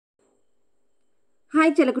Hi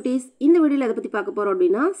Chalakutis, இந்த வீடியோல எதை பத்தி பார்க்க போறோம்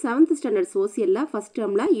அப்படினா 7th standard சோசியல்ல first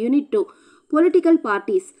டேர்ம்ல unit 2 political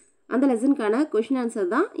parties அந்த லெசனுக்கான क्वेश्चन ஆன்சர்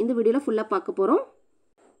தான் இந்த வீடியோல ஃபுல்லா பார்க்க போறோம்.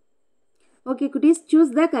 Okay குட்டீஸ்,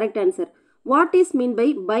 choose the correct answer. What is mean by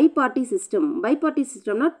bi-party system? Bi-party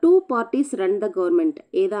systemனா two parties run the government.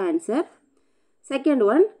 ஏதா answer. Second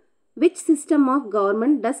one, which system of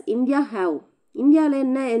government does India have? இந்தியால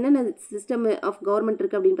என்ன சிஸ்டம் ஆஃப் கவர்மெண்ட்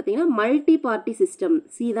இருக்கு அப்படினு பாத்தீங்கன்னா மல்டி பார்ட்டி சிஸ்டம்.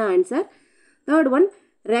 சி தான் answer. Third one,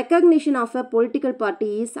 recognition of a political party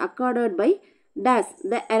is accorded by DAS,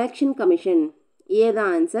 the election commission. A the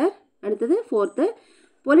answer. அடுத்தது fourth,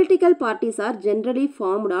 political parties are generally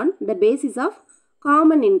formed on the basis of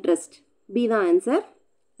common interest. B the answer.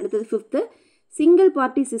 அடுத்தது fifth, single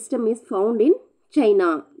party system is found in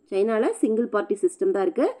China. Chinaல single party system தான்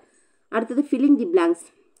இருக்கு. அடுத்தது filling the blanks.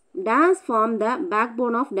 DAS form the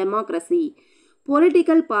backbone of democracy.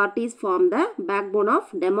 Political parties form the backbone of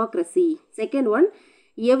democracy. Second one,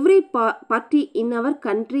 every party in our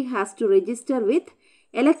country has to register with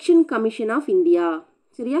Election Commission of India.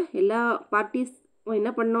 சரியா? எல்லா parties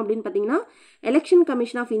என்ன பண்ணணும் அப்படின்னு பார்த்தீங்கன்னா election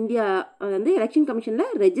commission of India வந்து election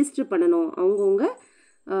கமிஷனில் register பண்ணணும் அவங்கவுங்க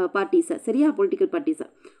பார்ட்டிஸை. சரியா?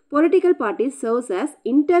 Political parties serves as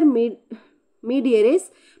intermediaries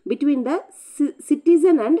between the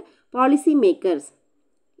citizen and policy makers.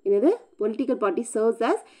 Another, political party serves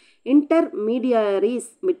as intermediaries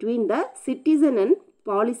between the citizen and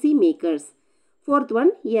policy makers. Fourth one,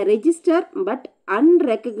 a registered but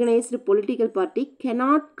unrecognized political party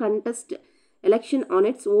cannot contest election on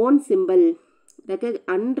its own symbol.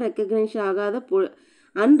 Unrecognized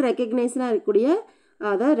இருக்கக்கூடிய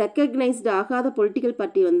அதாவது recognised ஆகாத political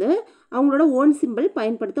party வந்து அவங்களோட own simple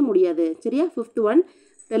பயன்படுத்த முடியாது. சரியா? Fifth one,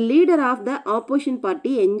 the leader of the opposition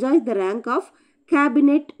party enjoys the rank of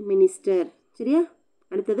cabinet minister. சரியா?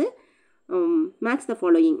 அடுத்தது மேட்ச் த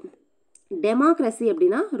ஃபாலோயிங். டெமோக்ரஸி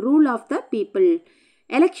அப்படின்னா rule of the people.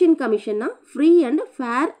 Election கமிஷன்னா free and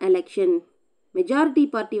fair election. Majority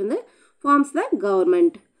party வந்து forms the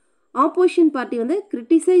government. Opposition party வந்து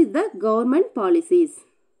criticise the government policies.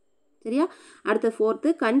 சரியா? அடுத்த fourth,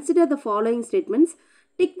 consider the following statements,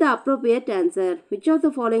 tick the appropriate answer. Which of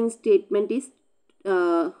the following statement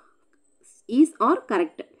is are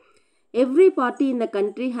correct? Every party in the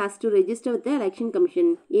country has to register with the election commission.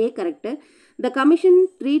 A correct. The commission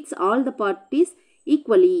treats all the parties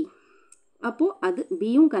equally. அப்போ அது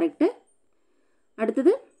பியும் correct.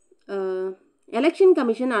 அடுத்தது election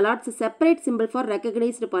commission alerts separate simple for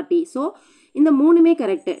recognised party. So இந்த மூணுமே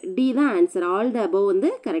correct. D தான் answer. All the above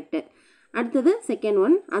வந்து correct. அடுத்தது second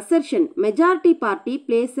one, assertion majority party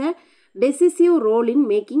place a decisive role in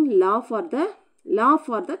making law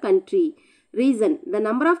for the country. Reason, the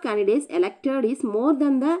number of candidates elected is more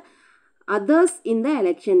than the others in the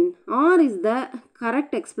election. Or is the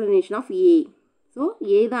correct explanation of A. So,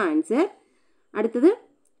 A the answer. அடுத்தது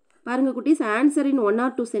பாருங்க குட்டீஸ், answer in 1 or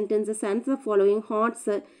 2 sentences, answer following hearts.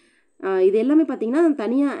 இது எல்லாமே பார்த்தீங்கன்னா நான்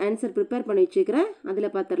தனியாக answer prepare பண்ணி வச்சுக்கிறேன்,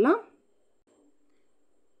 அதில் பார்த்துடலாம்.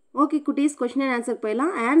 ஓகே குட்டீஸ், கொஷின் அண்ட் ஆன்சர்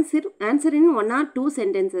போயிடலாம். Answer in 1 or 2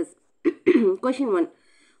 sentences. Question 1.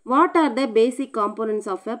 What are the basic components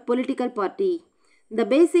of a political party? The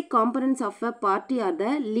basic components of a party are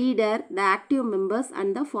the leader, the active members and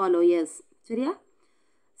the followers. சரியா?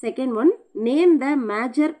 Second one, name the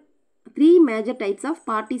three major types of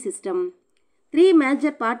party system. Three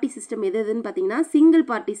major party system எதுன்னு பார்த்தீங்கன்னா single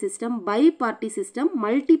party system, bi-party system,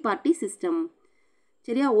 multi-party system.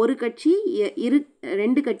 சரியா? ஒரு கட்சி,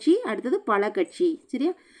 ரெண்டு கட்சி, அடுத்தது பல கட்சி.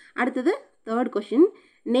 சரியா? அடுத்தது third question,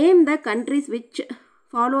 name the countries which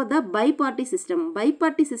follow the bi-party system.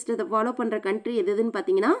 Bi-party system follow பண்ணுற country எதுன்னு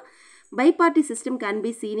பார்த்தீங்கன்னா bi-party system can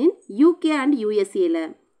be seen in UK and USAல.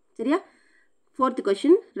 சரியா? Fourth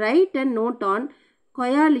question, write a note on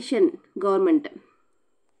coalition government.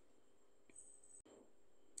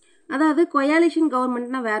 அதாவது coalition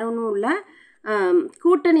governmentனா வேற ஒன்றும் இல்லை,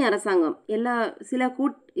 கூட்டணி அரசாங்கம்.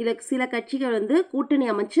 சில கட்சிகள் வந்து கூட்டணி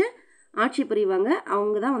அமைச்சு ஆட்சி புரிவாங்க,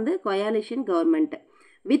 அவங்க தான் வந்து coalition government.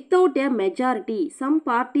 Without a majority, some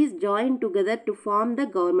parties join together to form the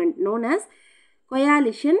government known as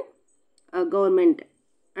coalition government.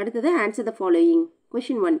 அடுத்தது answer the following.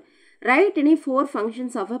 Question 1. Write any 4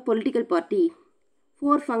 functions of a political party.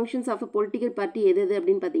 4 functions of a political party எது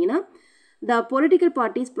அப்படின்னு பார்த்தீங்கன்னா the political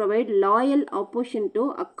parties provide loyal opposition to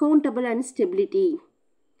accountable and stability.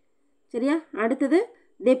 சரியா? அடுத்தது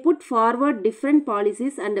they put forward different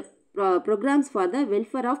policies and programs for the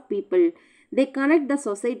welfare of people. They connect the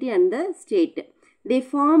society and the state. They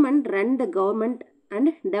form and run the government and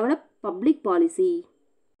develop public policy.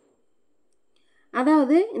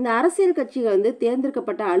 அதாவது இந்த அரசியல் கட்சிகள் வந்து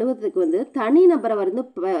தேர்ந்தெடுக்கப்பட்ட அலுவலகத்துக்கு வந்து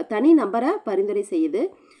தனி நபரை பரிந்துரை செய்யுது.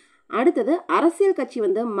 அடுத்தது அரசியல் கட்சி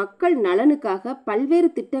வந்து மக்கள் நலனுக்காக பல்வேறு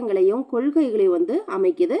திட்டங்களையும் கொள்கைகளையும் வந்து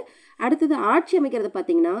அமைக்குது. அடுத்தது ஆட்சி அமைக்கிறது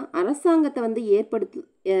பார்த்திங்கன்னா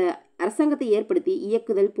அரசாங்கத்தை ஏற்படுத்தி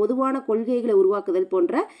இயக்குதல், பொதுவான கொள்கைகளை உருவாக்குதல்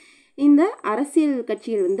போன்ற இந்த அரசியல்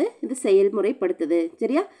கட்சிகள் வந்து இது செயல்முறைப்படுத்துது.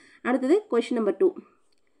 சரியா? அடுத்தது question number 2.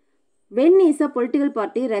 when is a political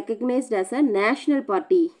party recognized as a national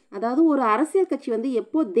party? அதாவது ஒரு அரசியல் கட்சி வந்து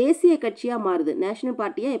எப்போ தேசிய கட்சியாக மாறுது, நேஷனல்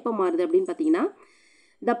பார்ட்டியாக எப்போ மாறுது அப்படின்னு பார்த்தீங்கன்னா,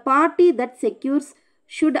 the party that secures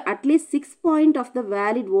should at least 6 points of the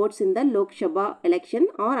valid votes in the Lok Sabha election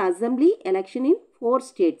or assembly election in 4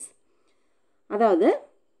 states. அதாவது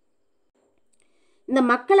இந்த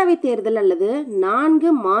மக்களவை தேர்தல் அல்லது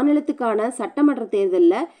 4 மாநிலத்துக்கான சட்டமன்ற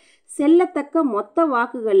தேர்தலில் செல்லத்தக்க மொத்த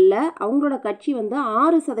வாக்குகளில் அவங்களோட கட்சி வந்து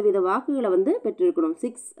 6% வாக்குகளை வந்து பெற்றிருக்கணும்.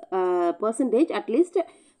 6% at least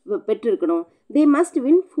பெற்றிருக்கணும். they must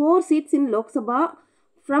win 4 seats in Lok Sabha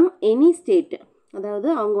from any state. அதாவது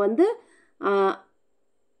அவங்க வந்து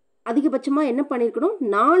அதிகபட்சமாக என்ன பண்ணியிருக்கணும்,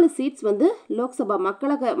 4 சீட்ஸ் வந்து லோக்சபா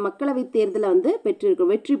மக்களவை தேர்தலில் வந்து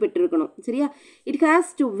வெற்றி பெற்றிருக்கணும். சரியா? It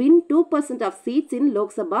has to win 2% of seeds in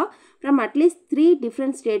Lok Sabha from at least 3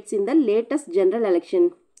 different states in the latest general election.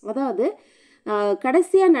 அதாவது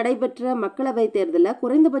கடைசியாக நடைபெற்ற மக்களவை தேர்தலில்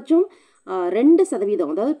குறைந்தபட்சம்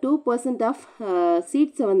 2%, அதாவது 2% ஆஃப்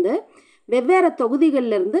சீட்ஸை வந்து வெவ்வேறு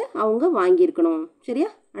தொகுதிகளிலிருந்து அவங்க வாங்கியிருக்கணும். சரியா?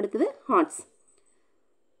 அடுத்தது hearts.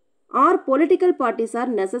 R political parties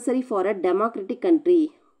R necessary for a democratic country?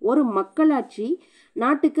 ஒரு மக்களாட்சி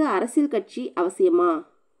நாட்டுக்கு அரசியல் கட்சி அவசியமா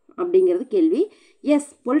அப்படிங்கிறது கேள்வி. S,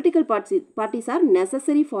 political parties R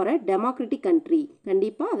necessary for a democratic country.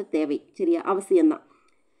 கண்டிப்பாக அது தேவை. சரியா? அவசியம்தான்.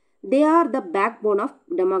 They are the back phone of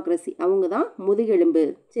democracy. அவங்க தான் முதுகெலும்பு.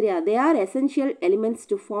 சரியா? They are essential elements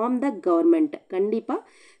to form the government. கண்டிப்பாக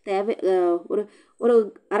தேவை. ஒரு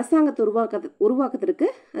அரசாங்கத்தை உருவாக்கத்திற்கு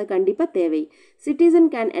அது கண்டிப்பாக தேவை. Citizen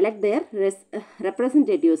can elect there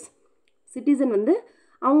representatives. Citizen வந்து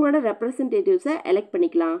அவங்களோட ரெப்ரசன்டேட்டிவ்ஸை எலெக்ட்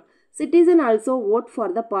பண்ணிக்கலாம். Citizen also vote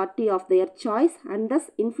for the party of their choice and thus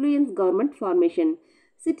influence government formation.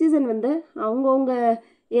 Citizen வந்து அவங்கவுங்க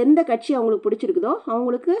எந்த கட்சி அவங்களுக்கு பிடிச்சிருக்குதோ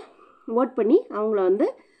அவங்களுக்கு ஓட் பண்ணி அவங்கள வந்து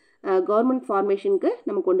கவர்மெண்ட் ஃபார்மேஷனுக்கு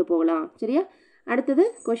நம்ம கொண்டு போகலாம். சரியா? அடுத்தது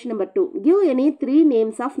question number 2. Give any 3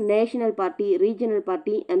 names of national party, regional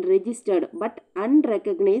party and registered but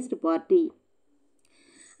அன்ரெகக்னைஸ்டு party.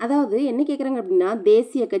 அதாவது என்ன கேட்குறாங்க அப்படின்னா,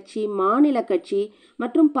 தேசிய கட்சி, மாநில கட்சி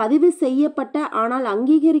மற்றும் பதிவு செய்யப்பட்ட ஆனால்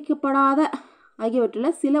அங்கீகரிக்கப்படாத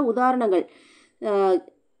ஆகியவற்றில் சில உதாரணங்கள்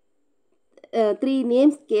 3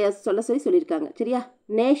 நேம்ஸ் சொல்லியிருக்காங்க. சரியா?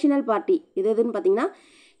 நேஷனல் பார்ட்டி இது எதுன்னு பார்த்தீங்கன்னா,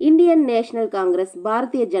 Indian national Congress,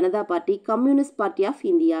 Bharatiya Janata party, communist party of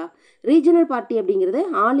India. Regional party அப்படிங்கிறது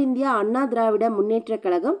ஆல் இந்தியா அண்ணா திராவிட முன்னேற்றக்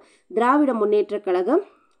கழகம், திராவிட முன்னேற்றக் கழகம்,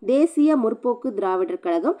 தேசிய முற்போக்கு திராவிடர்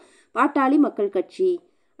கழகம், பாட்டாளி மக்கள் கட்சி.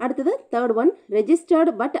 அடுத்தது third one,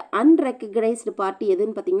 registered but அன்ரெகக்னைஸ்டு party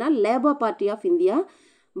எதுன்னு பார்த்தீங்கன்னா, labour party of India,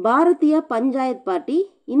 Bharatiya panchayat party,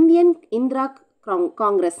 Indian Indira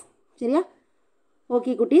Congress. சரியா?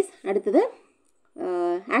 ஓகே குட்டீஸ். அடுத்தது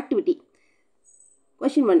activity.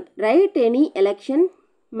 Question 1. Write any election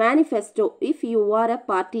manifesto if you are a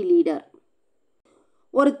party leader.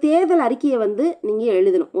 ஒரு தேர்தல் அறிக்கையை வந்து நீங்கள்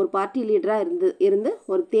எழுதணும். ஒரு பார்ட்டி லீடராக இருந்து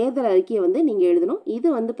ஒரு தேர்தல் அறிக்கையை வந்து நீங்கள் எழுதணும். இது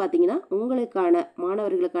வந்து பார்த்தீங்கன்னா உங்களுக்கான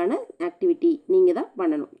மாணவர்களுக்கான ஆக்டிவிட்டி நீங்கள் தான்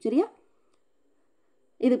பண்ணணும். சரியா?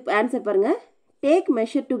 இது ஆன்சர் பாருங்கள். Take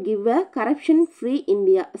measure to give a corruption free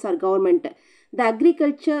government. The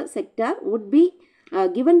agriculture sector would be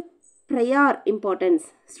given prior importance.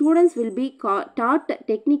 Students will be taught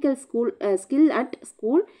technical skill at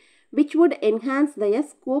school which would enhance their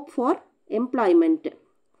scope for employment.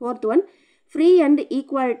 Fourth one, free and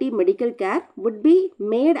equality medical care would be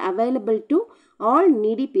made available to all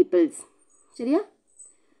needy peoples. சரியா?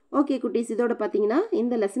 Okay குட்டீஸ், இதோட பார்த்தீங்கன்னா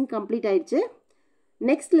இந்த lesson complete ஆயிடுச்சு.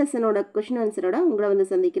 Next லெசனோட question ஆன்சரோட உங்களை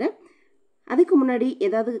வந்து சந்திக்கிறேன். அதுக்கு முன்னாடி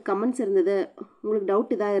ஏதாவது கமெண்ட்ஸ் இருந்தது, உங்களுக்கு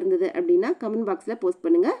டவுட் எதாவது இருந்தது அப்படின்னா கமெண்ட் பாக்ஸில் போஸ்ட்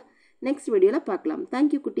பண்ணுங்கள். நெக்ஸ்ட் வீடியோவில் பார்க்கலாம்.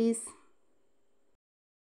 தேங்க்யூ குட்டீஸ்.